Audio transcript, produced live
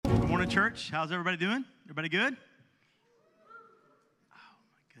morning, church. How's everybody doing? Everybody good? Oh,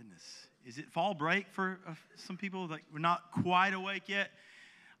 my goodness. Is it fall break for some people? Like, we're not quite awake yet.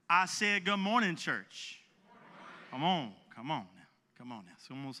 I said, good morning, church. Come on now. Come on,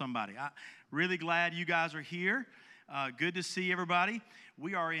 somebody. I'm really glad you guys are here. Good to see everybody.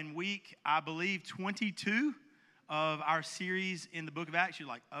 We are in week, I believe, 22 of our series in the book of Acts. You're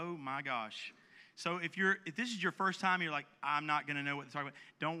like, oh, my gosh. So if this is your first time, you're like, I'm not going to know what to talk about.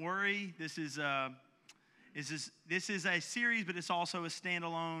 Don't worry. This is a series, but it's also a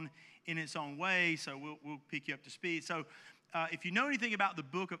standalone in its own way. So we'll pick you up to speed. So if you know anything about the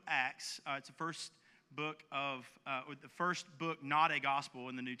book of Acts, it's the first book not a gospel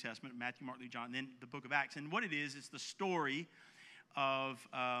in the New Testament, Matthew, Mark, Luke, John, and then the book of Acts. And what it is, it's the story of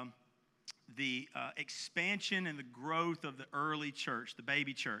the expansion and the growth of the early church, the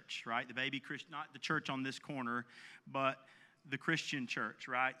baby church, right? The baby Christian, not the church on this corner, but the Christian church,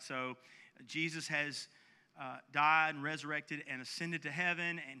 right? So Jesus has died and resurrected and ascended to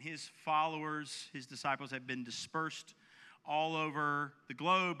heaven, and his followers, his disciples, have been dispersed all over the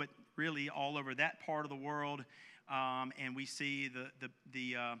globe, but really all over that part of the world. And we see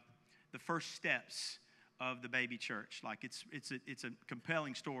the first steps of the baby church. Like it's a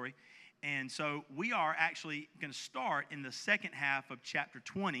compelling story. And so we are actually going to start in the second half of chapter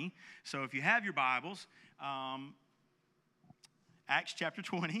 20. So if you have your Bibles, Acts chapter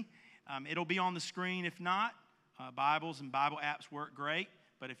 20, it'll be on the screen. If not, Bibles and Bible apps work great.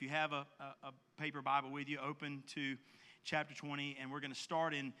 But if you have a paper Bible with you, open to chapter 20, and we're going to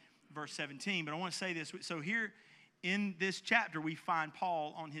start in verse 17. But I want to say this. So here in this chapter, we find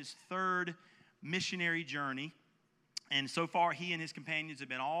Paul on his third missionary journey. And so far, he and his companions have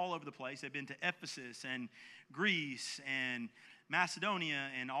been all over the place. They've been to Ephesus and Greece and Macedonia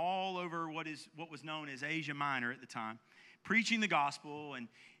and all over what was known as Asia Minor at the time, preaching the gospel. And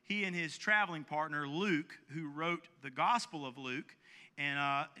he and his traveling partner, Luke, who wrote the Gospel of Luke. And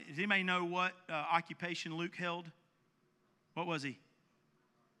does anybody know what occupation Luke held? What was he?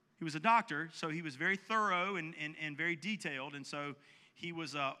 He was a doctor, so he was very thorough and very detailed. And so he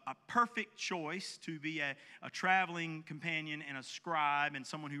was a perfect choice to be a traveling companion and a scribe and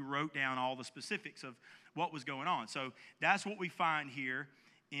someone who wrote down all the specifics of what was going on. So that's what we find here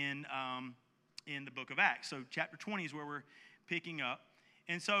in the book of Acts. So chapter 20 is where we're picking up.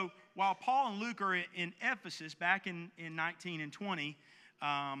 And so while Paul and Luke are in Ephesus back in 19 and 20,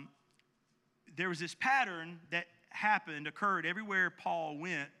 there was this pattern that occurred everywhere Paul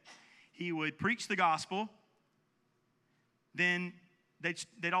went. He would preach the gospel, then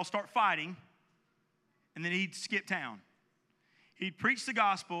they'd all start fighting, and then he'd skip town. He'd preach the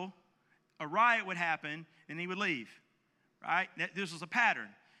gospel, a riot would happen, and he would leave, right? This was a pattern.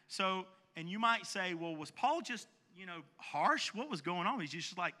 So, and you might say, well, was Paul just, harsh? What was going on? He's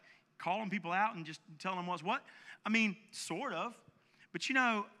just like calling people out and just telling them what's what? I mean, sort of. But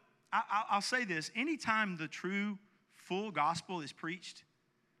I'll say this. Anytime the true, full gospel is preached,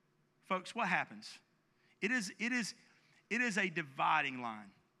 folks, what happens? It is a dividing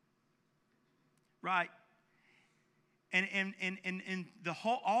line, right? And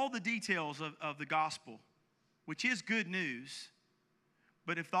all the details of the gospel, which is good news,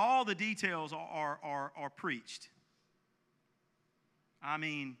 but if all the details are preached, I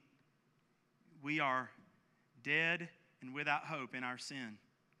mean, we are dead and without hope in our sin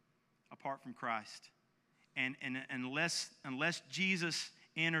apart from Christ. And unless Jesus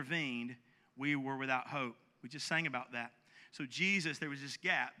intervened, we were without hope. We just sang about that. So Jesus, there was this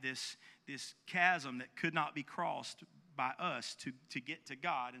gap, this chasm that could not be crossed by us to get to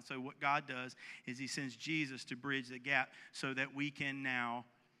God. And so what God does is he sends Jesus to bridge the gap so that we can now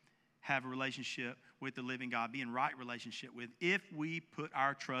have a relationship with the living God, be in right relationship with, if we put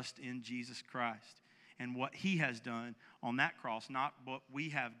our trust in Jesus Christ and what he has done on that cross, not what we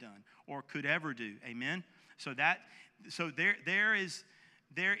have done or could ever do. Amen? So there is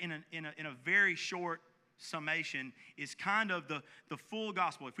in a very short summation is kind of the full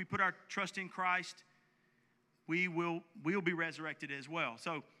gospel. If we put our trust in Christ, we'll be resurrected as well.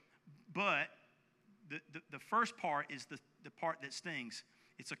 So, but the first part is the part that stings.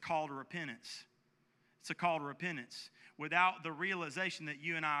 It's a call to repentance. It's a call to repentance. Without the realization that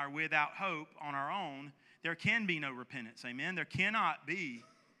you and I are without hope on our own, there can be no repentance. Amen? There cannot be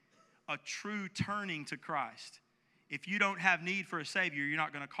a true turning to Christ. If you don't have need for a Savior, you're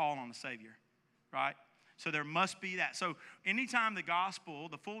not going to call on a Savior, right? So there must be that. So anytime the gospel,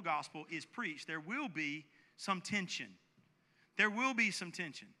 the full gospel, is preached, there will be some tension. There will be some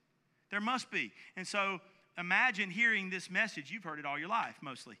tension. There must be. And so imagine hearing this message. You've heard it all your life,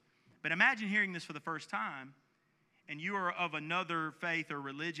 mostly. But imagine hearing this for the first time and you are of another faith or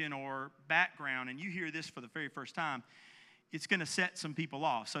religion or background, and you hear this for the very first time, it's going to set some people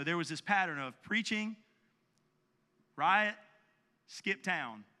off. So there was this pattern of preaching, riot, skip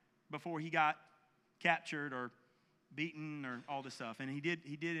town before he got captured or beaten or all this stuff. And he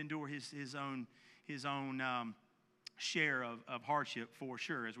did endure his own share of hardship for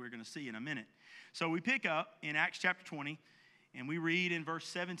sure, as we're going to see in a minute. So we pick up in Acts chapter 20, and we read in verse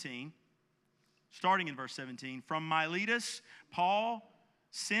 17, starting in verse 17, from Miletus, Paul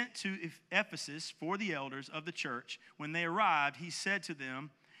sent to Ephesus for the elders of the church. When they arrived, he said to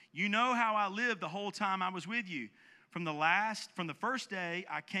them, "You know how I lived the whole time I was with you. From the first day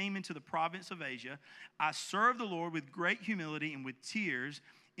I came into the province of Asia, I served the Lord with great humility and with tears,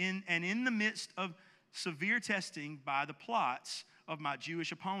 in the midst of severe testing by the plots of my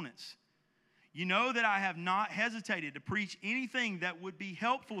Jewish opponents. You know that I have not hesitated to preach anything that would be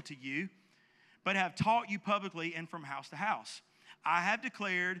helpful to you, but have taught you publicly and from house to house. I have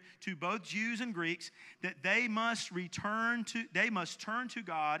declared to both Jews and Greeks that they must turn to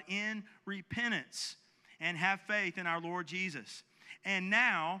God in repentance and have faith in our Lord Jesus. And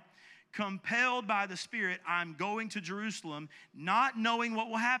now, compelled by the Spirit, I'm going to Jerusalem, not knowing what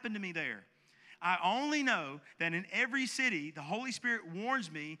will happen to me there. I only know that in every city, the Holy Spirit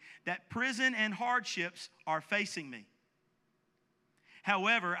warns me that prison and hardships are facing me.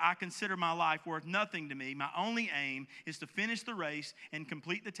 However, I consider my life worth nothing to me. My only aim is to finish the race and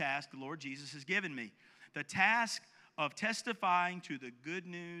complete the task the Lord Jesus has given me, the task of testifying to the good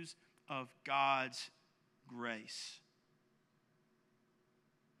news of God's grace."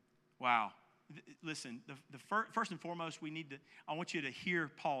 Wow. Listen, first and foremost, I want you to hear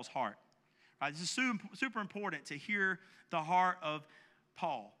Paul's heart. Right? This is super important to hear the heart of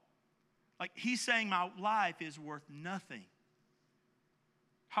Paul. Like, he's saying my life is worth nothing.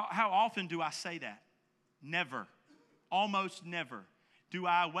 How often do I say that? Never. Almost never. Do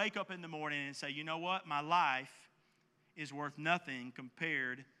I wake up in the morning and say, you know what? My life is worth nothing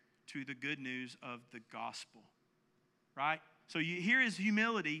compared to the good news of the gospel. Right? So you hear his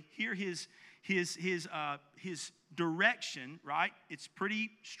humility, hear his direction, right? It's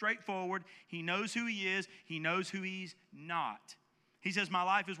pretty straightforward. He knows who he is. He knows who he's not. He says, my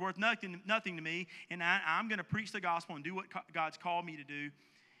life is worth nothing to me, and I'm going to preach the gospel and do what God's called me to do,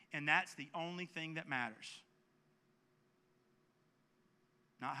 and that's the only thing that matters.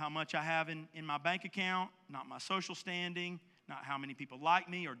 Not how much I have in my bank account, not my social standing, not how many people like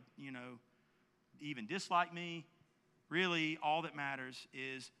me or, even dislike me. Really, all that matters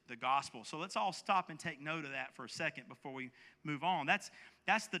is the gospel. So let's all stop and take note of that for a second before we move on. That's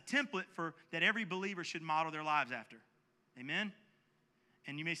the template that every believer should model their lives after. Amen?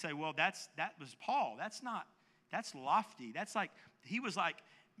 And you may say, well, that was Paul. That's lofty. He was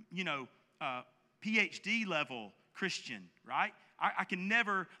PhD level Christian, right? I can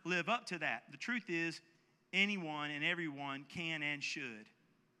never live up to that. The truth is, anyone and everyone can and should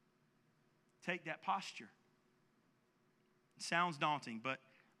take that posture. It sounds daunting, but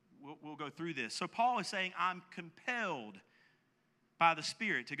we'll go through this. So Paul is saying, I'm compelled by the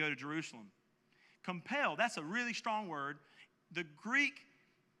Spirit to go to Jerusalem. Compelled, that's a really strong word. The Greek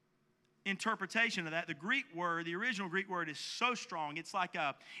interpretation of that, the original Greek word is so strong. It's like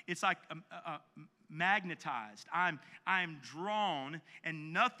magnetized. I'm drawn,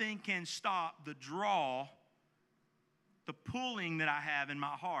 and nothing can stop the draw, the pulling that I have in my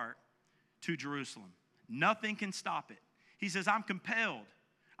heart to Jerusalem. Nothing can stop it. He says, I'm compelled.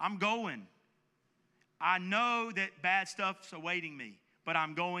 I'm going. I know that bad stuff's awaiting me, but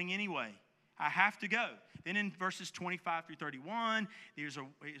I'm going anyway. I have to go. Then in verses 25 through 31, there's a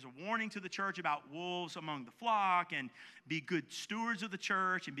warning to the church about wolves among the flock, and be good stewards of the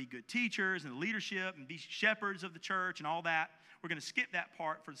church, and be good teachers and leadership, and be shepherds of the church and all that. We're going to skip that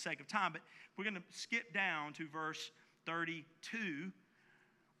part for the sake of time, but we're going to skip down to verse 32,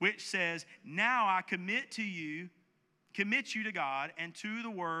 which says, now I commit you to God and to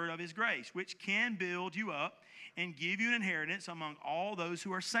the word of his grace, which can build you up and give you an inheritance among all those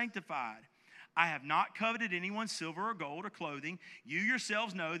who are sanctified. I have not coveted anyone's silver or gold or clothing. You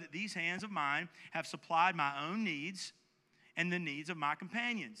yourselves know that these hands of mine have supplied my own needs and the needs of my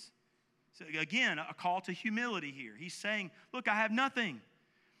companions. So again, a call to humility here. He's saying, look, I have nothing.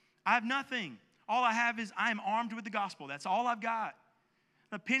 I have nothing. All I have is I am armed with the gospel. That's all I've got.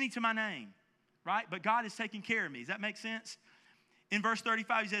 A penny to my name, right? But God is taking care of me. Does that make sense? In verse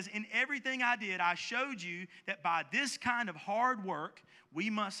 35, he says, in everything I did, I showed you that by this kind of hard work, we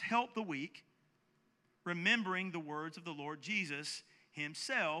must help the weak, remembering the words of the Lord Jesus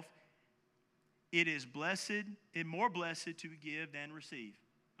himself, it is blessed and more blessed to give than receive.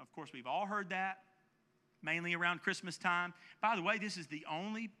 Of course, we've all heard that. mainly around Christmas time. By the way, this is the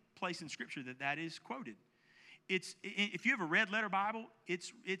only place in Scripture that is quoted. If you have a red letter Bible,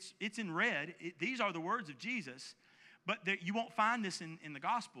 it's in red. These are the words of Jesus, but you won't find this in the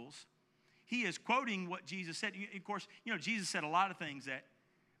Gospels. He is quoting what Jesus said. Of course, Jesus said a lot of things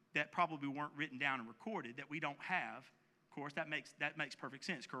that probably weren't written down and recorded that we don't have. Of course, that makes perfect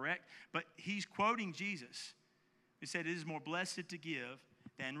sense, correct? But he's quoting Jesus. He said, "It is more blessed to give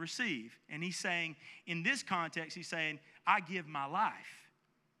than receive." And he's saying, in this context, he's saying, I give my life.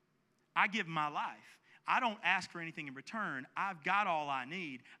 I give my life. I don't ask for anything in return. I've got all I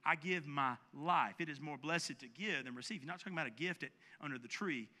need. I give my life. It is more blessed to give than receive. He's not talking about a gift under the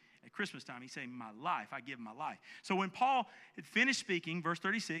tree at Christmas time. He's saying, my life, I give my life. So when Paul had finished speaking, verse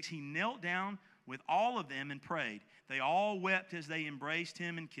 36, he knelt down with all of them and prayed. They all wept as they embraced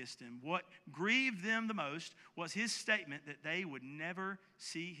him and kissed him. What grieved them the most was his statement that they would never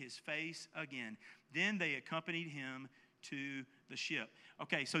see his face again. Then they accompanied him to the ship.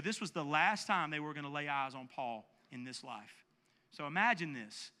 Okay, so this was the last time they were going to lay eyes on Paul in this life. So imagine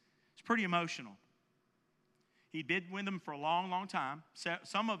this. It's pretty emotional. He'd been with them for a long, long time.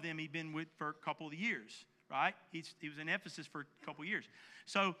 Some of them he'd been with for a couple of years, right? He was in Ephesus for a couple of years.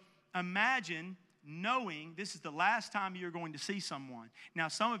 So imagine knowing this is the last time you're going to see someone. Now,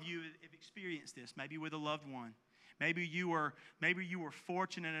 some of you have experienced this, maybe with a loved one. Maybe you were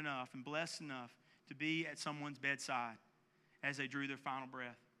fortunate enough and blessed enough to be at someone's bedside as they drew their final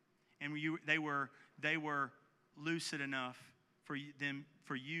breath. And they were lucid enough for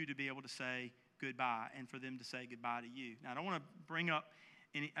you to be able to say goodbye and for them to say goodbye to you. Now, I don't want to bring up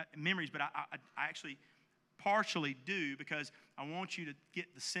any memories, but I actually partially do, because I want you to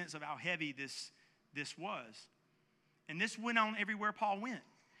get the sense of how heavy this was. And this went on everywhere Paul went.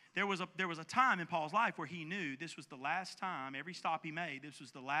 There was a time in Paul's life where he knew this was the last time, every stop he made, this was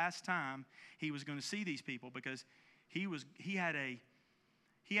the last time he was going to see these people, because he had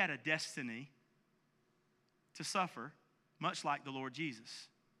a destiny to suffer, much like the Lord Jesus.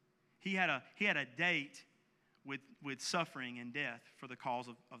 He had a date with suffering and death for the cause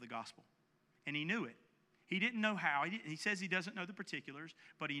of the gospel. And he knew it. He didn't know how. He says he doesn't know the particulars,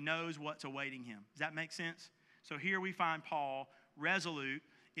 but he knows what's awaiting him. Does that make sense? So here we find Paul resolute.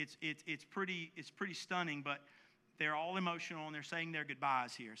 It's pretty stunning, but they're all emotional and they're saying their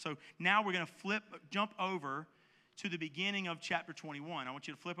goodbyes here. So now we're going to jump over to the beginning of chapter 21. I want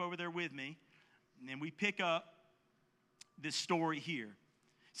you to flip over there with me, and then we pick up this story here.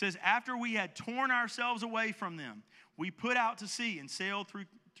 It says, after we had torn ourselves away from them, we put out to sea and sailed through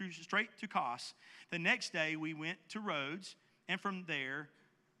straight to Kos. The next day we went to Rhodes, and from there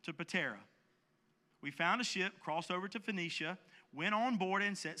to Patara. We found a ship, crossed over to Phoenicia, went on board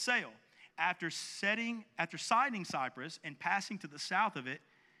and set sail. After sighting Cyprus and passing to the south of it,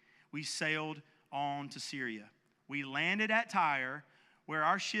 we sailed on to Syria. We landed at Tyre, where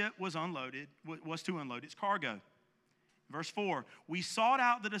our ship was to unload its cargo. Verse 4, we sought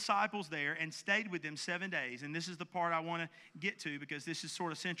out the disciples there and stayed with them 7 days. And this is the part I want to get to, because this is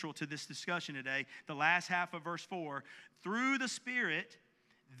sort of central to this discussion today. The last half of verse 4, through the Spirit,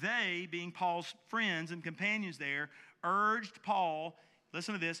 they, being Paul's friends and companions there, urged Paul,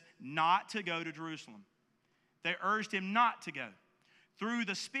 listen to this, not to go to Jerusalem. They urged him not to go through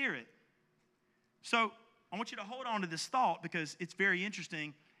the Spirit. So I want you to hold on to this thought, because it's very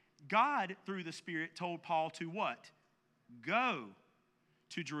interesting. God, through the Spirit, told Paul to what? Go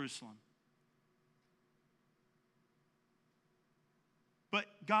to Jerusalem. But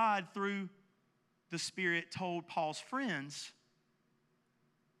God, through the Spirit, told Paul's friends,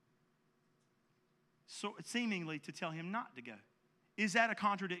 so seemingly to tell him not to go. Is that a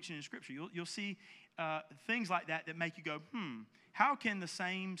contradiction in Scripture? You'll see things like that make you go, how can the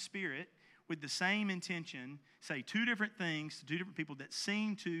same Spirit with the same intention say two different things to two different people that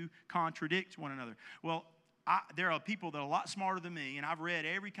seem to contradict one another? Well, there are people that are a lot smarter than me, and I've read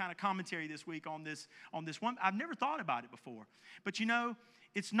every kind of commentary this week on this one. I've never thought about it before. But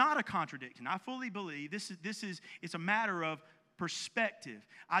it's not a contradiction. I fully believe it's a matter of perspective.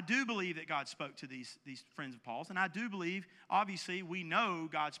 I do believe that God spoke to these friends of Paul's, and I do believe, obviously, we know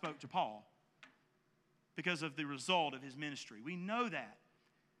God spoke to Paul because of the result of his ministry. We know that.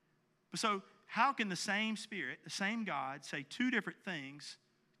 So how can the same Spirit, the same God, say two different things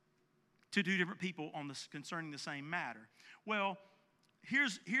to two different people concerning the same matter? Well,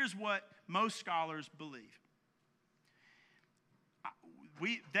 here's what most scholars believe.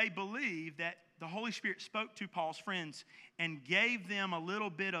 They believe that the Holy Spirit spoke to Paul's friends and gave them a little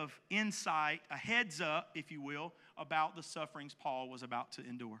bit of insight, a heads up, if you will, about the sufferings Paul was about to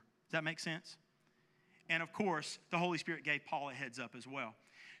endure. Does that make sense? And of course, the Holy Spirit gave Paul a heads up as well.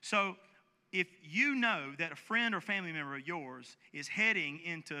 So if you know that a friend or family member of yours is heading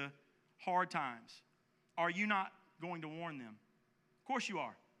into hard times, are you not going to warn them? Of course you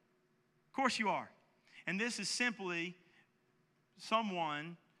are. Of course you are. And this is simply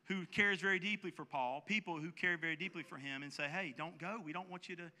someone who cares very deeply for Paul, people who care very deeply for him, and say, hey, don't go. We don't want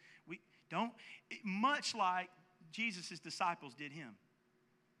you to, much like Jesus' disciples did him.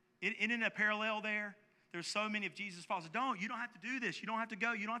 Isn't it a parallel there? There's so many of Jesus' followers. You don't have to do this. You don't have to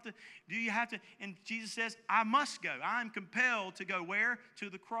go. You don't have to, you have to? And Jesus says, I must go. I'm compelled to go where? To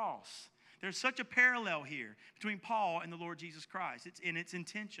the cross. There's such a parallel here between Paul and the Lord Jesus Christ. It's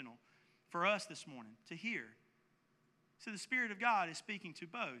intentional for us this morning to hear. So the Spirit of God is speaking to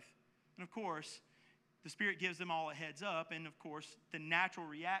both. And of course, the Spirit gives them all a heads up. And of course, the natural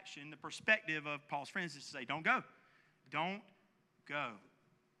reaction, the perspective of Paul's friends is to say, don't go. Don't go.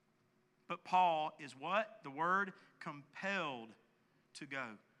 But Paul is what? The word compelled to go.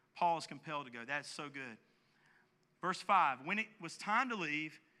 Paul is compelled to go. That's so good. Verse 5, when it was time to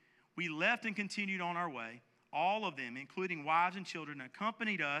leave, we left and continued on our way. All of them, including wives and children,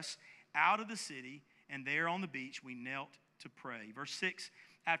 accompanied us out of the city, and there on the beach we knelt to pray. Verse 6,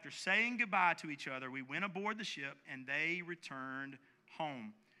 after saying goodbye to each other, we went aboard the ship, and they returned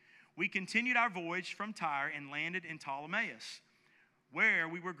home. We continued our voyage from Tyre and landed in Ptolemais, where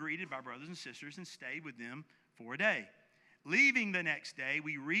we were greeted by brothers and sisters and stayed with them for a day. Leaving the next day,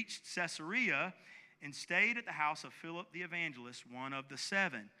 we reached Caesarea and stayed at the house of Philip the evangelist, one of the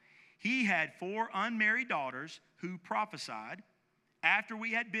 7. He had 4 unmarried daughters who prophesied. After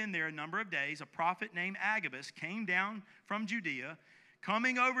we had been there a number of days, a prophet named Agabus came down from Judea.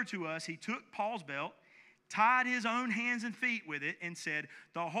 Coming over to us, he took Paul's belt, tied his own hands and feet with it, and said,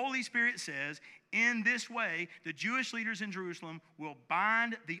 the Holy Spirit says, in this way, the Jewish leaders in Jerusalem will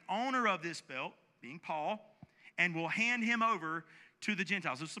bind the owner of this belt, being Paul, and will hand him over to the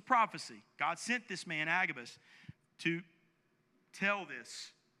Gentiles. It's a prophecy. God sent this man, Agabus, to tell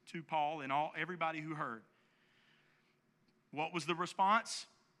this to Paul and everybody who heard. What was the response?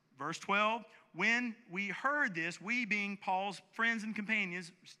 Verse 12, when we heard this, we being Paul's friends and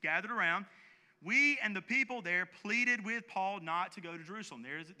companions gathered around, we and the people there pleaded with Paul not to go to Jerusalem.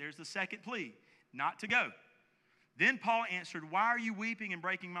 There's the second plea, not to go. Then Paul answered, why are you weeping and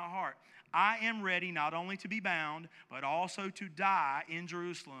breaking my heart? I am ready not only to be bound, but also to die in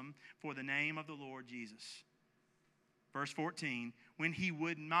Jerusalem for the name of the Lord Jesus. Verse 14, when he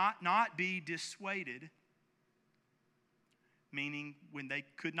would not be dissuaded, meaning when they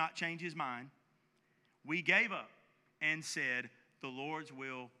could not change his mind, we gave up and said, the Lord's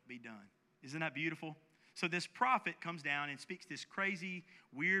will be done. Isn't that beautiful? So this prophet comes down and speaks this crazy,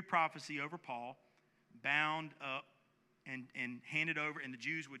 weird prophecy over Paul, bound up and handed over, and the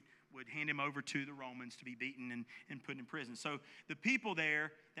Jews would hand him over to the Romans to be beaten and put in prison. So the people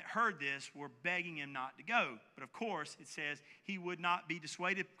there that heard this were begging him not to go. But of course, it says he would not be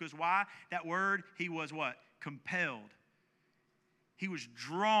dissuaded, because why? That word, he was what? Compelled. He was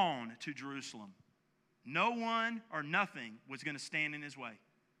drawn to Jerusalem. No one or nothing was going to stand in his way,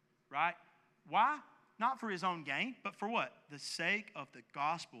 right? Why? Not for his own gain, but for what? The sake of the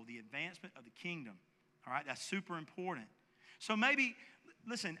gospel, the advancement of the kingdom. All right, that's super important. So maybe,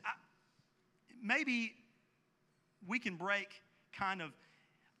 listen, maybe we can break kind of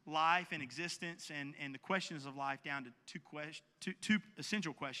life and existence and the questions of life down to two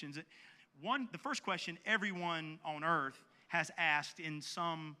essential questions. The first question everyone on earth has asked in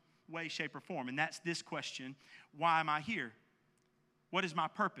some way, shape, or form, and that's this question: why am I here? What is my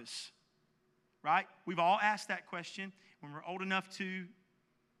purpose? Right? We've all asked that question. When we're old enough to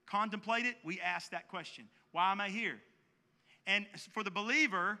contemplate it, we ask that question: why am I here? And for the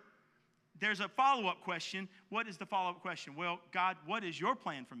believer, there's a follow-up question. What is the follow-up question? Well, God, what is your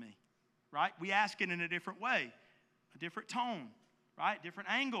plan for me? Right? We ask it in a different way, a different tone, right? Different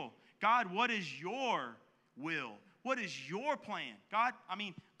angle. God, what is your will? What is your plan? God,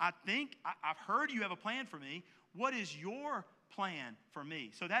 I think I've heard you have a plan for me. What is your plan for me?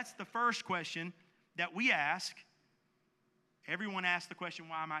 So that's the first question that we ask. Everyone asks the question,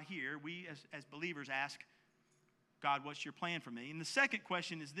 why am I here? We as believers ask, God, what's your plan for me? And the second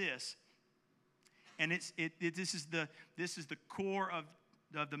question is this, and this is the core of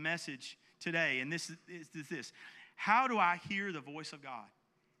the message today, and this is this. How do I hear the voice of God?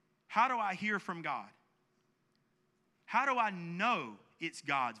 How do I hear from God? How do I know it's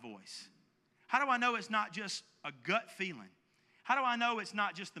God's voice? How do I know it's not just a gut feeling? How do I know it's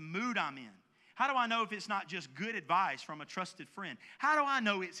not just the mood I'm in? How do I know if it's not just good advice from a trusted friend? How do I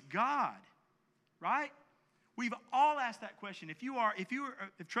know it's God? Right? We've all asked that question. If you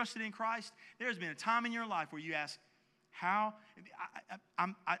have trusted in Christ, there's been a time in your life where you ask, How?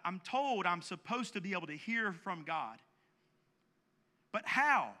 I'm told I'm supposed to be able to hear from God. But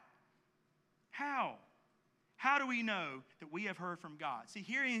how? How? How do we know that we have heard from God? See,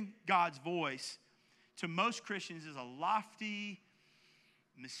 hearing God's voice to most Christians is a lofty,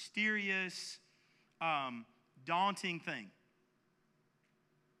 mysterious, daunting thing.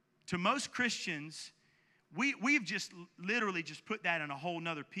 To most Christians, we've just literally just put that in a whole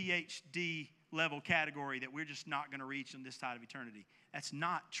nother PhD level category that we're just not going to reach on this side of eternity. That's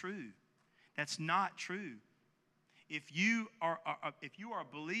not true. That's not true. If you are a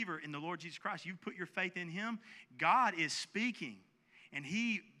believer in the Lord Jesus Christ, you've put your faith in Him, God is speaking, and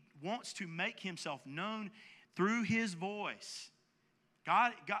He wants to make Himself known through His voice.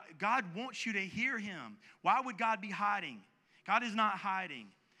 God wants you to hear Him. Why would God be hiding? God is not hiding.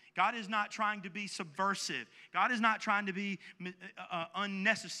 God is not trying to be subversive. God is not trying to be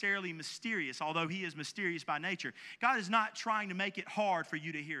unnecessarily mysterious, although He is mysterious by nature. God is not trying to make it hard for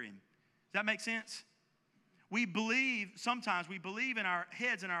you to hear Him. Does that make sense? Sometimes we believe in our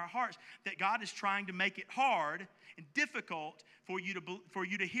heads and our hearts that God is trying to make it hard and difficult for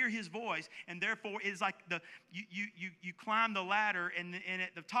you to hear His voice, and therefore it's like you climb the ladder, and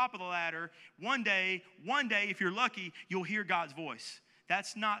at the top of the ladder, one day, if you're lucky, you'll hear God's voice.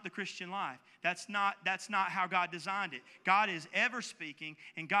 That's not the Christian life. That's not how God designed it. God is ever speaking,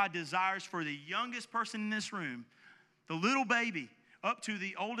 and God desires for the youngest person in this room, the little baby, up to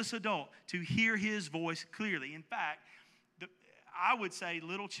the oldest adult, to hear His voice clearly. In fact, I would say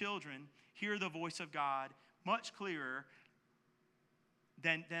little children hear the voice of God much clearer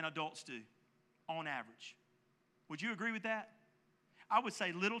than adults do, on average. Would you agree with that? I would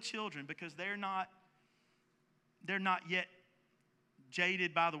say little children, because they're not yet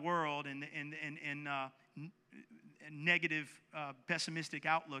jaded by the world and negative, pessimistic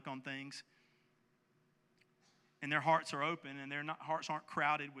outlook on things. And their hearts are open, and their hearts aren't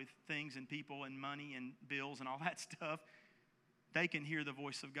crowded with things and people and money and bills and all that stuff. They can hear the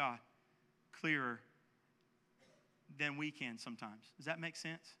voice of God clearer than we can sometimes. Does that make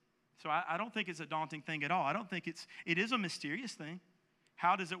sense? So I don't think it's a daunting thing at all. I don't think it is a mysterious thing.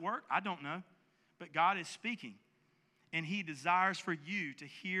 How does it work? I don't know. But God is speaking, and He desires for you to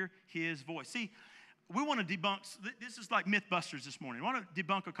hear His voice. See, we want to debunk, this is like Mythbusters this morning. I want to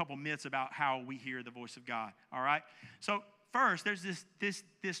debunk a couple myths about how we hear the voice of God, all right? So first, there's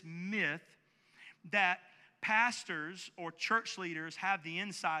this myth that pastors or church leaders have the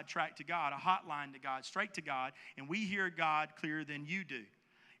inside track to God, a hotline to God, straight to God, and we hear God clearer than you do.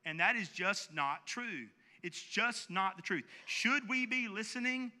 And that is just not true. It's just not the truth. Should we be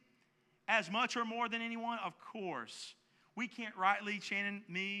listening as much or more than anyone? Of course. We can't rightly, Shannon,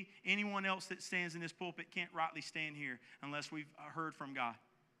 me, anyone else that stands in this pulpit can't rightly stand here unless we've heard from God.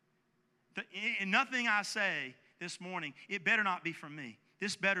 And nothing I say this morning, it better not be from me.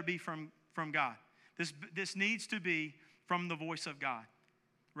 This better be from God. This needs to be from the voice of God,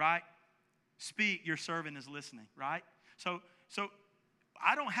 right? Speak, your servant is listening, right? So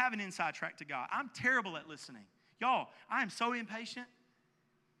I don't have an inside track to God. I'm terrible at listening. Y'all, I am so impatient.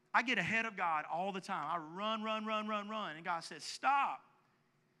 I get ahead of God all the time. I run. And God says, stop.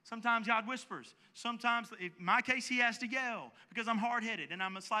 Sometimes God whispers. Sometimes, in my case, He has to yell because I'm hard-headed and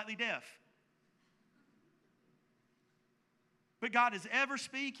I'm slightly deaf. But God is ever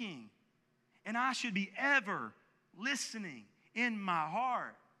speaking. And I should be ever listening in my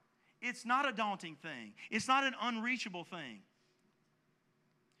heart. It's not a daunting thing. It's not an unreachable thing.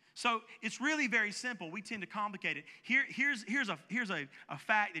 So it's really very simple. We tend to complicate it. Here's a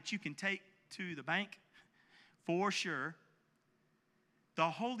fact that you can take to the bank for sure. The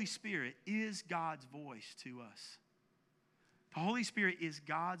Holy Spirit is God's voice to us. The Holy Spirit is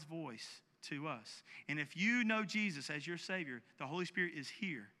God's voice to us. And if you know Jesus as your Savior, the Holy Spirit is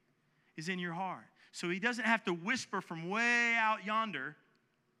here, is in your heart. So He doesn't have to whisper from way out yonder.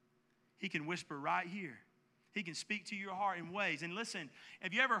 He can whisper right here. He can speak to your heart in ways. And listen,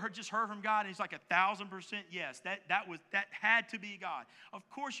 have you ever just heard from God and He's like 1,000% yes? That had to be God. Of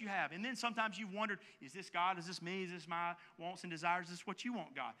course you have. And then sometimes you've wondered, is this God? Is this me? Is this my wants and desires? Is this what you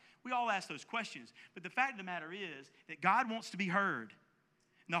want, God? We all ask those questions. But the fact of the matter is that God wants to be heard.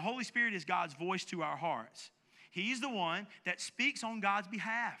 And the Holy Spirit is God's voice to our hearts. He's the one that speaks on God's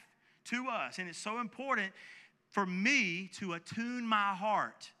behalf to us. And it's so important for me to attune my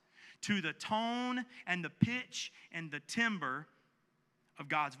heart to the tone and the pitch and the timbre of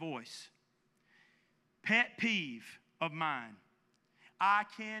God's voice. Pet peeve of mine. I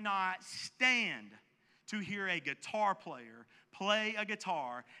cannot stand to hear a guitar player play a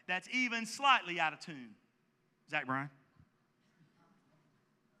guitar that's even slightly out of tune. Zach Bryan?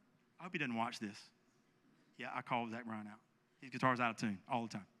 I hope he doesn't watch this. Yeah, I call Zach Bryan out. His guitar's out of tune all the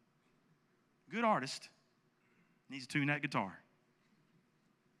time. Good artist. Needs to tune that guitar.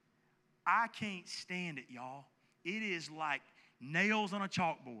 I can't stand it, y'all. It is like nails on a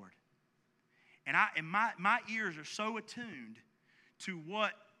chalkboard. And my ears are so attuned to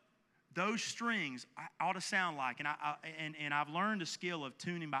what those strings ought to sound like. And I've learned the skill of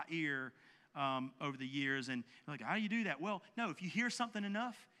tuning by ear over the years. And like, how do you do that? Well, no, if you hear something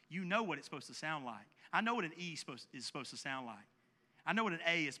enough, you know what it's supposed to sound like. I know what an E is supposed to sound like. I know what an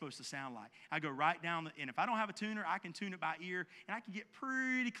A is supposed to sound like. I go right down, and if I don't have a tuner, I can tune it by ear, and I can get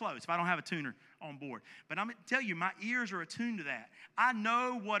pretty close if I don't have a tuner on board. But I'm going to tell you, my ears are attuned to that. I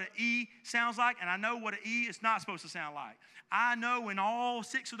know what an E sounds like, and I know what an E is not supposed to sound like. I know when all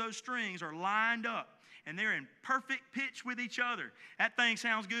 6 of those strings are lined up, and they're in perfect pitch with each other. That thing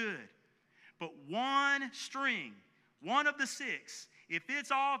sounds good. But one string, one of the 6, if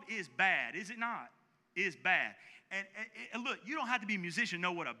it's off, is bad, is it not? Is bad. And look, you don't have to be a musician to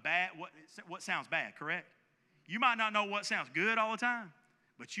know what sounds bad, correct? You might not know what sounds good all the time,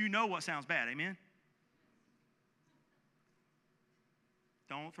 but you know what sounds bad, amen?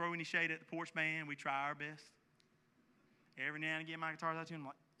 Don't throw any shade at the Porch band. We try our best. Every now and again, my guitar's out of tune.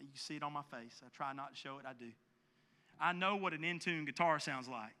 Like, you see it on my face. I try not to show it. I do. I know what an in-tune guitar sounds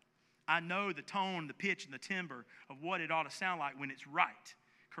like. I know the tone, the pitch, and the timbre of what it ought to sound like when it's right.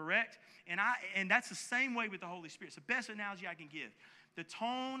 Correct? And that's the same way with the Holy Spirit. It's the best analogy I can give. The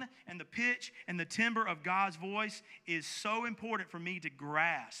tone and the pitch and the timbre of God's voice is so important for me to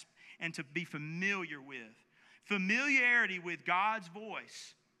grasp and to be familiar with. Familiarity with God's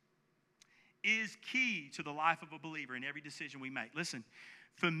voice is key to the life of a believer in every decision we make. Listen,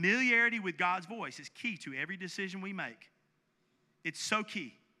 familiarity with God's voice is key to every decision we make. It's so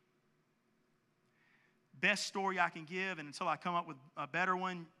key. Best story I can give, and until I come up with a better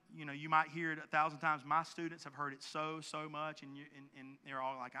one, you might hear it 1,000 times. My students have heard it so much, and they're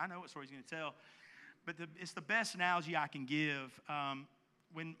all like, I know what story he's going to tell. But it's the best analogy I can give.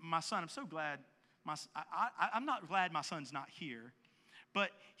 When my son, I'm so glad, I'm not glad my son's not here, but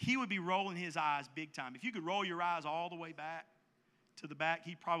he would be rolling his eyes big time. If you could roll your eyes all the way back to the back,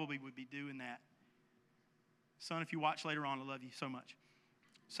 he probably would be doing that. Son, if you watch later on, I love you so much.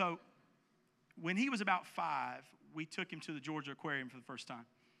 So, when he was about 5, we took him to the Georgia Aquarium for the first time.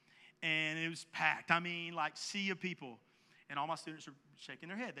 And it was packed. I mean, like, sea of people. And all my students are shaking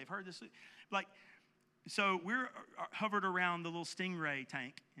their head. They've heard this. So we're hovered around the little stingray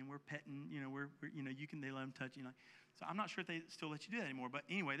tank, and we're petting, they let them touch, So I'm not sure if they still let you do that anymore. But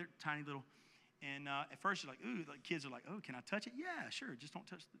anyway, they're tiny little. And at first, you're like, ooh, like kids are like, oh, can I touch it? Yeah, sure. Just don't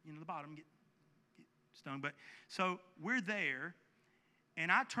touch the bottom, get stung. But so we're there. And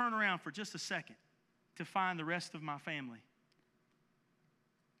I turn around for just a second to find the rest of my family.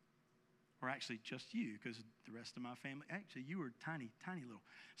 Or actually just you, because the rest of my family, actually you were tiny little.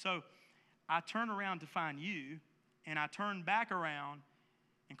 So I turn around to find you, and I turn back around,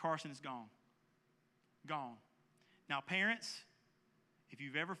 and Carson is gone. Gone. Now, parents, if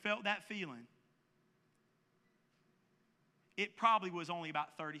you've ever felt that feeling, it probably was only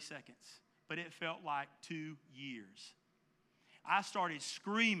about 30 seconds, but it felt like 2 years. I started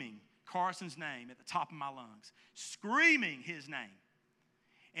screaming Carson's name at the top of my lungs, screaming his name.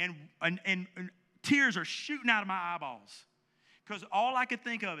 And tears are shooting out of my eyeballs because all I could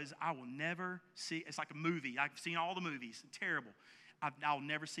think of is I will never see, it's like a movie. I've seen all the movies, terrible. I'll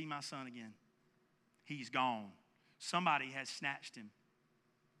never see my son again. He's gone. Somebody has snatched him.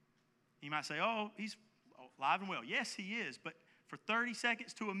 You might say, oh, he's alive and well. Yes, he is. But for 30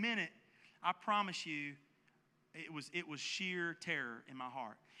 seconds to a minute, I promise you, it was sheer terror in my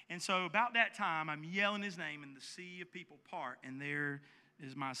heart. And so about that time, I'm yelling his name, and the sea of people part, and there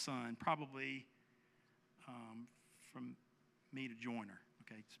is my son, probably from me to Joyner.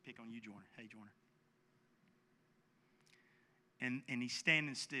 Okay, just pick on you, Joyner. Hey, Joyner. And he's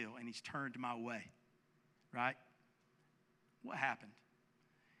standing still, and he's turned my way, right? What happened?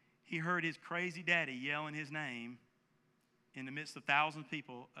 He heard his crazy daddy yelling his name in the midst of thousands of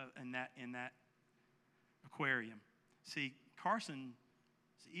people in that aquarium. See, Carson's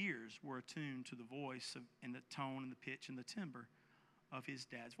ears were attuned to the voice and the tone and the pitch and the timbre of his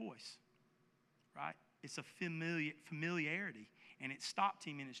dad's voice, right? It's a familiarity, and it stopped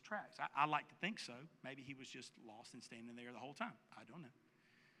him in his tracks. I like to think so. Maybe he was just lost and standing there the whole time. I don't know.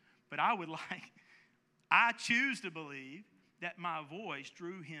 But I choose to believe that my voice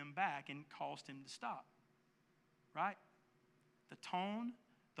drew him back and caused him to stop, right? The tone,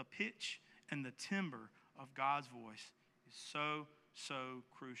 the pitch, and the timbre of God's voice is so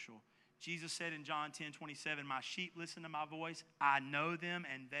crucial. Jesus said in John 10:27, my sheep listen to my voice. I know them,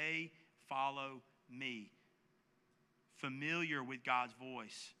 and they follow me. familiar with God's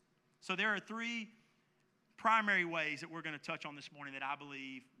voice. So there are three primary ways that we're going to touch on this morning that I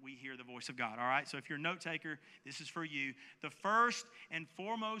believe we hear the voice of God. All right? So if you're a note taker, this is for you. The first and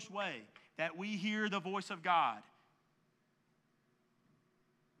foremost way that we hear the voice of God,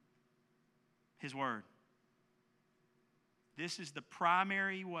 His Word. This is the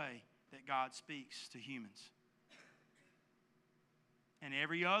primary way that God speaks to humans. And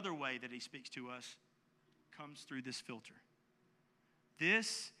every other way that He speaks to us comes through this filter.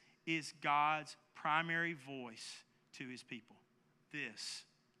 This is God's primary voice to His people. This.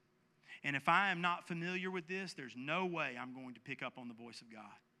 And if I am not familiar with this, there's no way I'm going to pick up on the voice of God.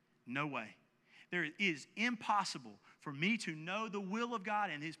 No way. There is impossible for me to know the will of God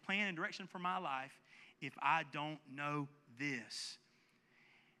and His plan and direction for my life if I don't know this.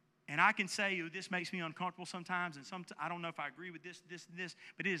 And I can say, this makes me uncomfortable sometimes, and I don't know if I agree with this,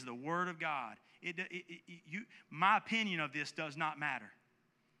 but it is the Word of God. My opinion of this does not matter.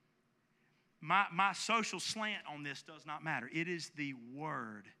 My social slant on this does not matter. It is the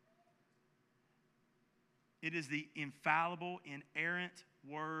Word. It is the infallible, inerrant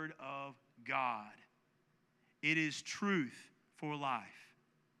Word of God. It is truth for life.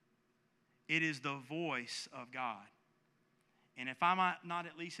 It is the voice of God. And if I'm not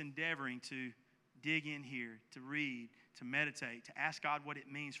at least endeavoring to dig in here, to read, to meditate, to ask God what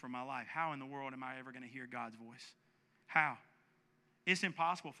it means for my life, how in the world am I ever going to hear God's voice? How? It's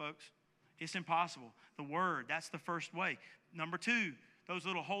impossible, folks. It's impossible. The Word, that's the first way. Number two, those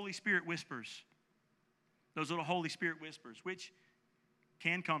little Holy Spirit whispers. Those little Holy Spirit whispers, which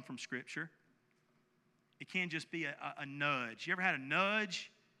can come from Scripture. It can just be a nudge. You ever had a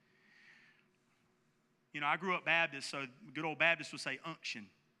nudge? You know, I grew up Baptist, so good old Baptists would say unction.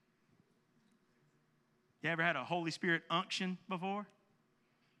 You ever had a Holy Spirit unction before?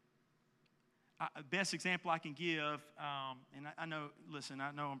 Best example I can give, and I know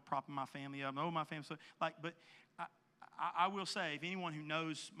I'm propping my family up. I know my family, but I will say, if anyone who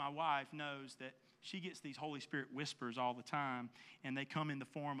knows my wife knows that she gets these Holy Spirit whispers all the time, and they come in the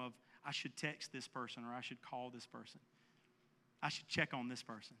form of, I should text this person, or I should call this person. I should check on this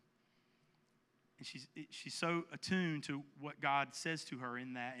person. And she's so attuned to what God says to her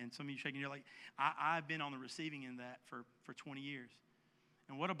in that. And some of you shaking, you're like, I've been on the receiving end of that for 20 years.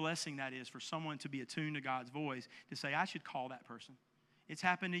 And what a blessing that is for someone to be attuned to God's voice, to say, I should call that person. It's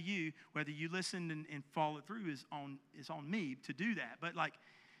happened to you. Whether you listened and followed through is on me to do that. But like,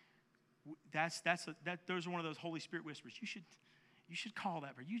 those are one of those Holy Spirit whispers. You should call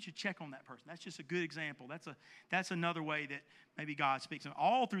that person. You should check on that person. That's just a good example. That's another way that maybe God speaks.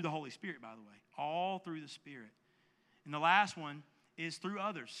 All through the Holy Spirit, by the way. All through the Spirit. And the last one is through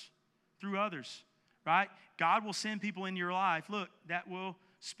others. Through others, right? God will send people into your life, look, that will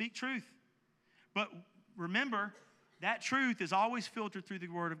speak truth. But remember, that truth is always filtered through the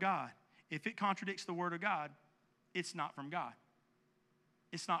Word of God. If it contradicts the Word of God, it's not from God.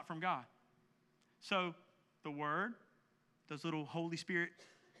 It's not from God. So the Word, those little Holy Spirit,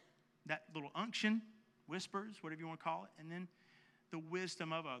 that little unction, whispers, whatever you want to call it, and then the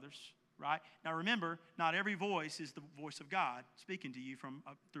wisdom of others, right? Now remember, not every voice is the voice of God speaking to you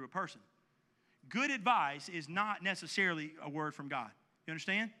through a person. Good advice is not necessarily a word from God. You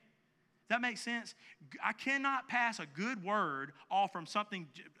understand? Does that make sense? I cannot pass a good word off from something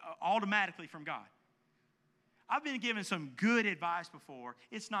automatically from God. I've been given some good advice before.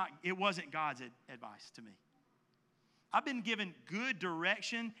 It wasn't God's advice to me. I've been given good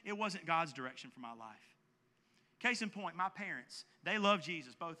direction. It wasn't God's direction for my life. Case in point, my parents, they love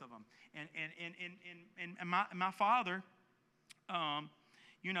Jesus, both of them. And my father,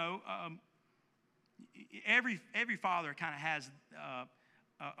 every father kind of has,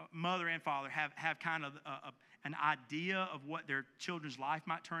 mother and father have kind of an idea of what their children's life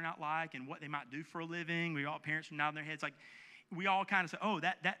might turn out like and what they might do for a living. We all, parents are nodding their heads like, we all kind of say, oh,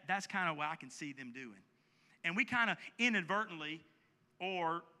 that's kind of what I can see them doing. And we kind of inadvertently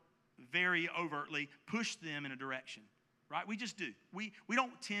or very overtly push them in a direction, right? We just do. We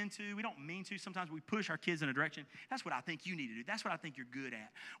don't tend to. We don't mean to. Sometimes we push our kids in a direction. That's what I think you need to do. That's what I think you're good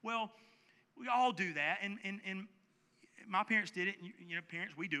at. Well, we all do that, and my parents did it. And,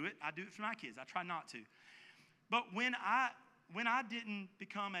 parents, we do it. I do it for my kids. I try not to. But when I didn't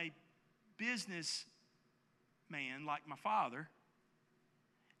become a business man like my father,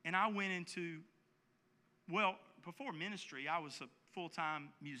 and I went into, well, before ministry, I was a full-time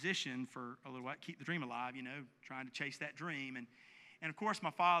musician for a little while, keep the dream alive, trying to chase that dream. And of course,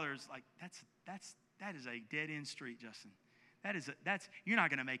 my father's like, that is a dead-end street, Justin. You're not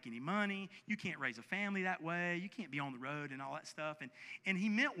going to make any money. You can't raise a family that way. You can't be on the road and all that stuff. And he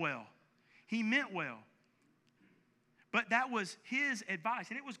meant well. He meant well. But that was his advice,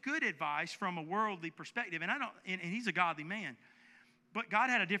 and it was good advice from a worldly perspective. And he's a godly man. But God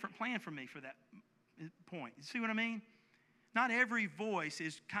had a different plan for me for that point. You see what I mean? Not every voice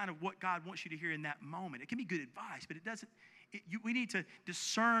is kind of what God wants you to hear in that moment. It can be good advice, but it doesn't. We need to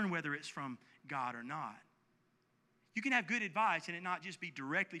discern whether it's from God or not. You can have good advice and it not just be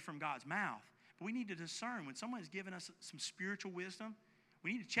directly from God's mouth. But we need to discern when someone has given us some spiritual wisdom.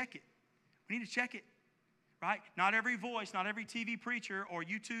 We need to check it. We need to check it. Right? Not every voice, not every TV preacher or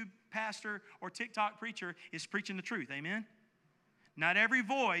YouTube pastor or TikTok preacher is preaching the truth. Amen? Not every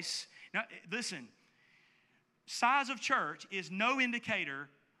voice. Now, listen, size of church is no indicator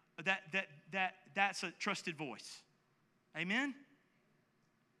that's a trusted voice. Amen?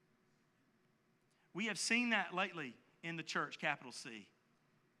 We have seen that lately in the church, capital C.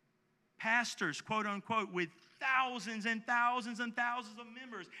 Pastors, quote unquote, with thousands and thousands and thousands of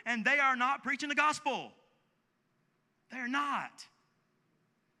members, and they are not preaching the gospel. They're not.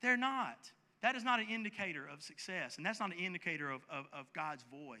 They're not. That is not an indicator of success, and that's not an indicator of God's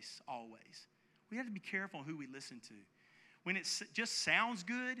voice always. We have to be careful who we listen to. When it just sounds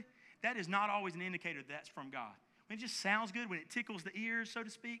good, that is not always an indicator that that's from God. When it just sounds good, when it tickles the ears, so to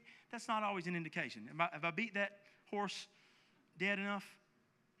speak, that's not always an indication. Have I beat that horse dead enough?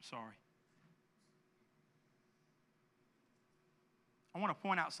 Sorry. I want to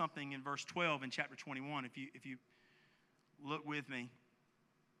point out something in verse 12 in chapter 21, if you look with me.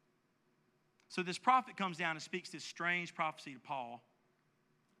 So this prophet comes down and speaks this strange prophecy to Paul.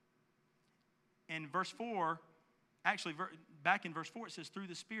 And verse 4, actually back in verse 4, it says, through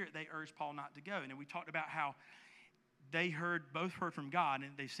the Spirit they urged Paul not to go. And then we talked about how they both heard from God,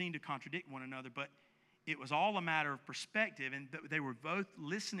 and they seemed to contradict one another, but it was all a matter of perspective, and they were both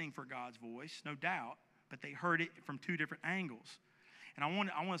listening for God's voice, no doubt, but they heard it from two different angles. And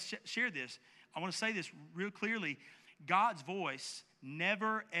I want to share this. I want to say this real clearly. God's voice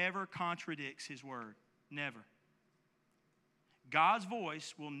never, ever contradicts his word. Never. God's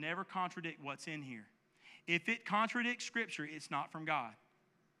voice will never contradict what's in here. If it contradicts Scripture, it's not from God.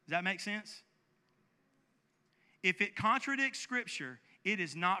 Does that make sense? If it contradicts Scripture, it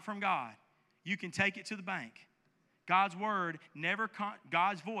is not from God. You can take it to the bank. God's voice never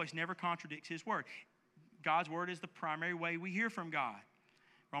contradicts his word. God's word is the primary way we hear from God.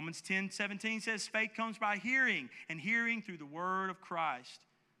 Romans 10:17 says, faith comes by hearing, and hearing through the word of Christ.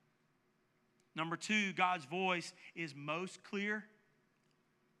 Number 2, God's voice is most clear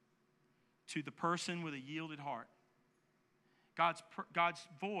to the person with a yielded heart. God's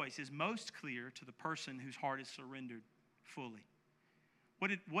voice is most clear to the person whose heart is surrendered fully.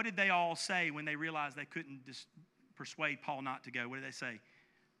 What did they all say when they realized they couldn't persuade Paul not to go? What did they say?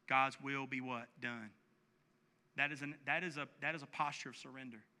 God's will be what? Done. That is a posture of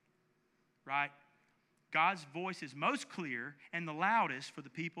surrender, right? God's voice is most clear and the loudest for the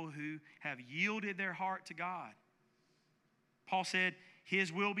people who have yielded their heart to God. Paul said,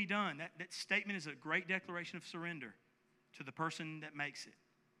 his will be done. That statement is a great declaration of surrender to the person that makes it.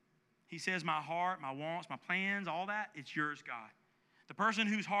 He says, my heart, my wants, my plans, all that, it's yours, God. The person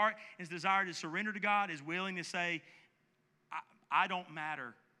whose heart is desired to surrender to God is willing to say, I don't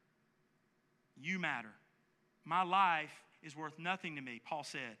matter. You matter. My life is worth nothing to me, Paul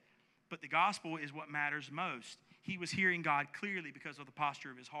said. But the gospel is what matters most. He was hearing God clearly because of the posture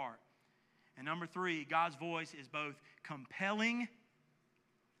of his heart. And number 3, God's voice is both compelling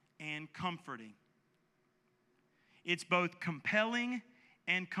and comforting. It's both compelling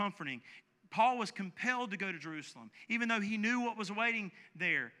and comforting. Paul was compelled to go to Jerusalem, even though he knew what was waiting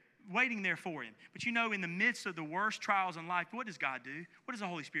there for him. But you know, in the midst of the worst trials in life, what does God do? What does the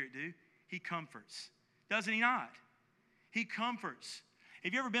Holy Spirit do? He comforts. Doesn't he not? He comforts.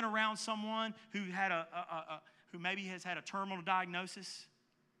 Have you ever been around someone who who maybe has had a terminal diagnosis,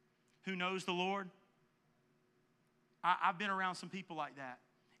 who knows the Lord? I've been around some people like that,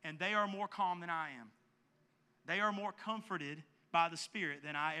 and they are more calm than I am. They are more comforted by the Spirit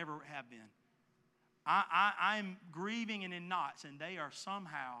than I ever have been. I'm grieving and in knots, and they are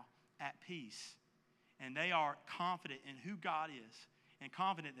somehow at peace, and they are confident in who God is and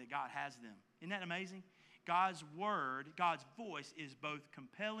confident that God has them. Isn't that amazing? God's word, God's voice is both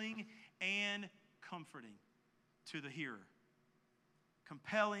compelling and comforting to the hearer.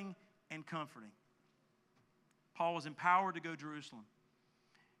 Compelling and comforting. Paul was empowered to go to Jerusalem.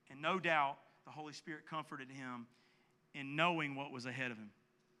 And no doubt the Holy Spirit comforted him in knowing what was ahead of him.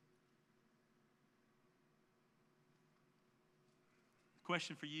 The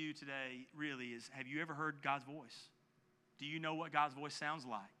question for you today really is, have you ever heard God's voice? Do you know what God's voice sounds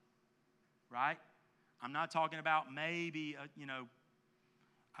like? Right? I'm not talking about maybe,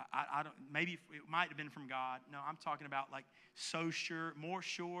 I don't, maybe it might have been from God. No, I'm talking about like so sure, more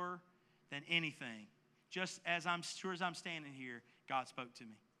sure than anything. Just as I'm sure as I'm standing here, God spoke to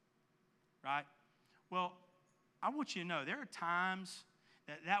me. Right? Well, I want you to know there are times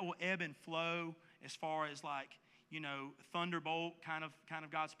that will ebb and flow as far as like, thunderbolt kind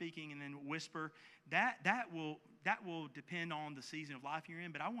of God speaking, and then whisper. That will depend on the season of life you're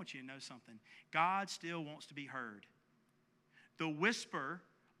in. But I want you to know something. God still wants to be heard. The whisper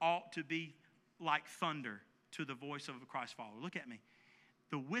ought to be like thunder to the voice of a Christ follower. Look at me.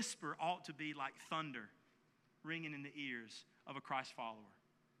 The whisper ought to be like thunder ringing in the ears of a Christ follower.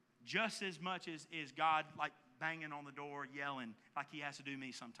 Just as much as God like banging on the door, yelling like he has to do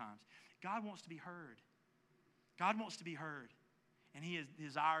me sometimes. God wants to be heard. God wants to be heard. And he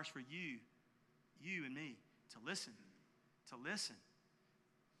desires for you and me, to listen. To listen.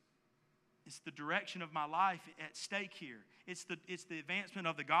 It's the direction of my life at stake here. It's the advancement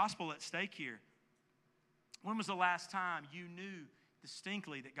of the gospel at stake here. When was the last time you knew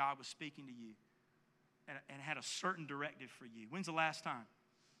distinctly that God was speaking to you and had a certain directive for you? When's the last time?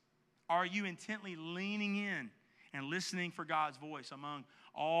 Are you intently leaning in and listening for God's voice among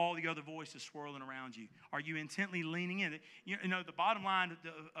all the other voices swirling around you? Are you intently leaning in? The bottom line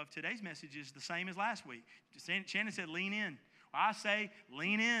of today's message is the same as last week. Shannon said, lean in. Well, I say,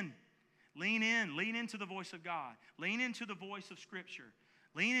 lean in. Lean in. Lean into the voice of God. Lean into the voice of Scripture.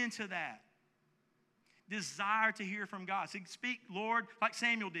 Lean into that. Desire to hear from God. Speak, Lord, like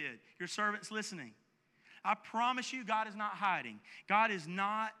Samuel did. Your servant's listening. I promise you, God is not hiding. God is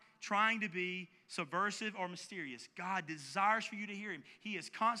not trying to be subversive or mysterious. God desires for you to hear him. He is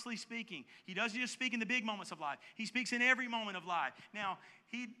constantly speaking. He doesn't just speak in the big moments of life. He speaks in every moment of life. Now,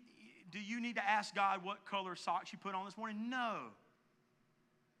 do you need to ask God what color socks you put on this morning? No.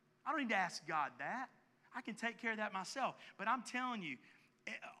 I don't need to ask God that. I can take care of that myself. But I'm telling you,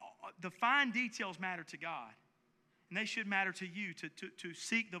 the fine details matter to God. And they should matter to you to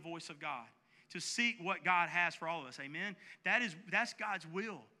seek the voice of God, to seek what God has for all of us. Amen? That's God's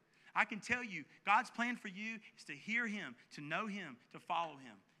will. I can tell you, God's plan for you is to hear him, to know him, to follow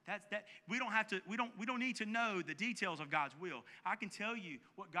him. We don't need to know the details of God's will. I can tell you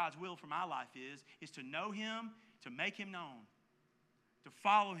what God's will for my life is to know him, to make him known, to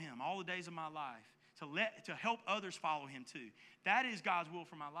follow him all the days of my life, to help others follow him too. That is God's will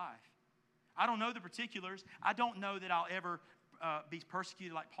for my life. I don't know the particulars. I don't know that I'll ever be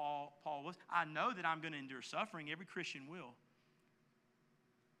persecuted like Paul was. I know that I'm going to endure suffering. Every Christian will.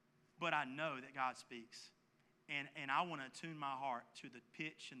 But I know that God speaks. And I want to attune my heart to the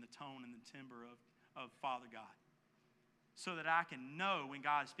pitch and the tone and the timbre of Father God. So that I can know when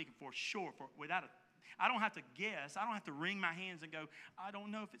God is speaking for sure. I don't have to guess. I don't have to wring my hands and go, I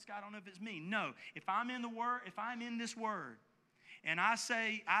don't know if it's God, I don't know if it's me. No. If I'm in the Word, if I'm in this Word, and I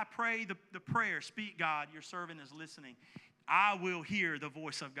pray the prayer, speak God, your servant is listening, I will hear the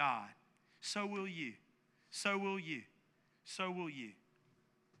voice of God. So will you. So will you. So will you.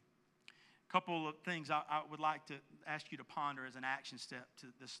 A couple of things I would like to ask you to ponder as an action step to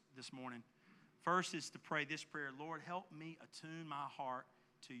this morning. First is to pray this prayer: Lord, help me attune my heart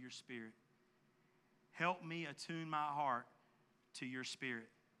to your Spirit. Help me attune my heart to your Spirit.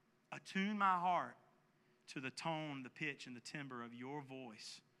 Attune my heart to the tone, the pitch, and the timbre of your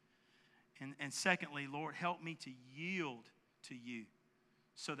voice. And secondly, Lord, help me to yield to you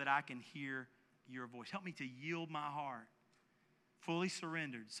so that I can hear your voice. Help me to yield my heart, fully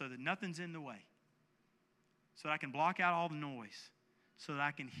surrendered, so that nothing's in the way, so that I can block out all the noise, so that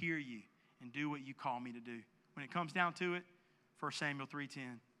I can hear you and do what you call me to do. When it comes down to it, 1 Samuel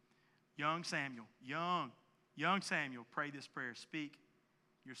 3:10, young Samuel, pray this prayer: speak,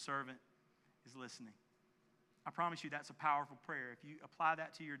 your servant is listening. I promise you that's a powerful prayer. If you apply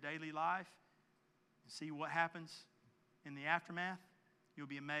that to your daily life and see what happens in the aftermath, you'll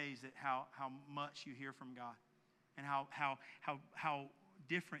be amazed at how much you hear from God and how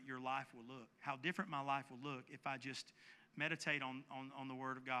different your life will look, how different my life will look if I just meditate on the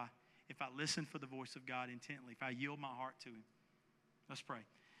Word of God, if I listen for the voice of God intently, if I yield my heart to him. Let's pray.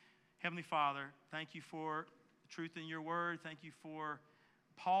 Heavenly Father, thank you for the truth in your Word. Thank you for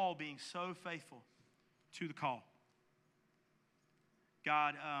Paul being so faithful to the call.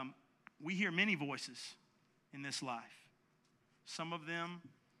 God, we hear many voices in this life. Some of them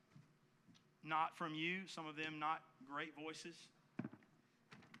not from you, some of them not great voices.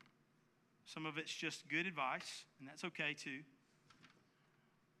 Some of it's just good advice, and that's okay too.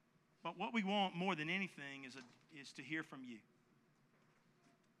 But what we want more than anything is to hear from you.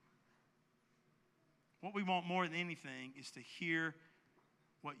 What we want more than anything is to hear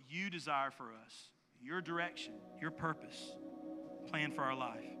what you desire for us, your direction, your purpose, plan for our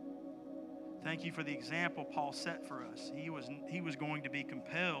life. Thank you for the example Paul set for us. He was going to be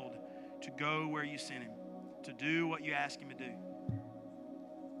compelled to go where you sent him, to do what you asked him to do.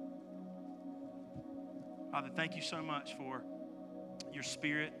 Father, thank you so much for your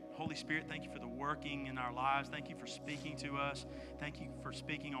Spirit. Holy Spirit, thank you for the working in our lives. Thank you for speaking to us. Thank you for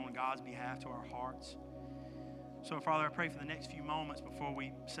speaking on God's behalf to our hearts. So, Father, I pray for the next few moments before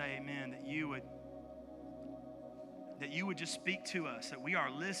we say amen, that you would just speak to us, that we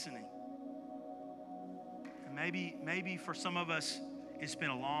are listening. And maybe for some of us, it's been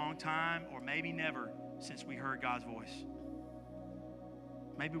a long time, or maybe never, since we heard God's voice.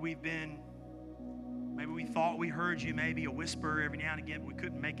 Maybe we thought we heard you, maybe a whisper every now and again, but we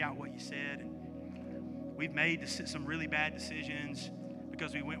couldn't make out what you said. And we've made some really bad decisions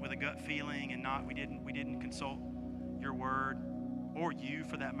because we went with a gut feeling and we didn't consult your word, or you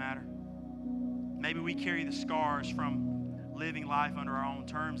for that matter. Maybe we carry the scars from living life under our own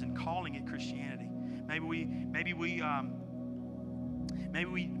terms and calling it Christianity. Maybe we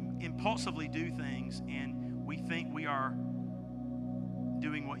impulsively do things and we think we are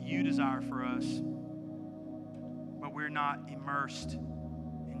doing what you desire for us, but we're not immersed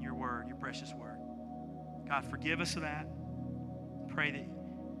in your word, your precious word. God, forgive us of that. Pray that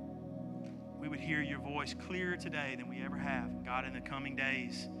we would hear your voice clearer today than we ever have. God, in the coming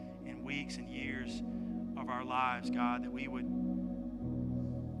days and weeks and years of our lives, God, that we would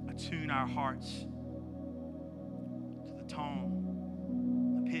attune our hearts to the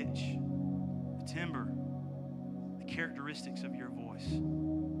tone, the pitch, the timbre, the characteristics of your voice.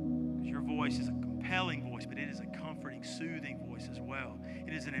 Because your voice is a compelling voice, but it is a comforting, soothing voice as well.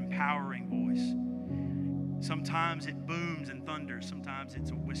 It is an empowering voice. Sometimes it booms and thunders. Sometimes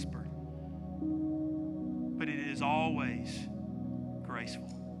it's a whisper. But it is always graceful.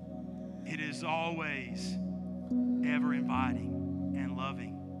 It is always ever inviting and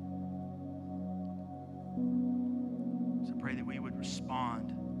loving. So pray that we would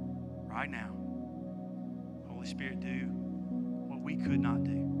respond right now. Holy Spirit, do what we could not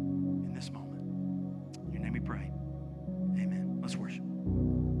do in this moment. In your name we pray.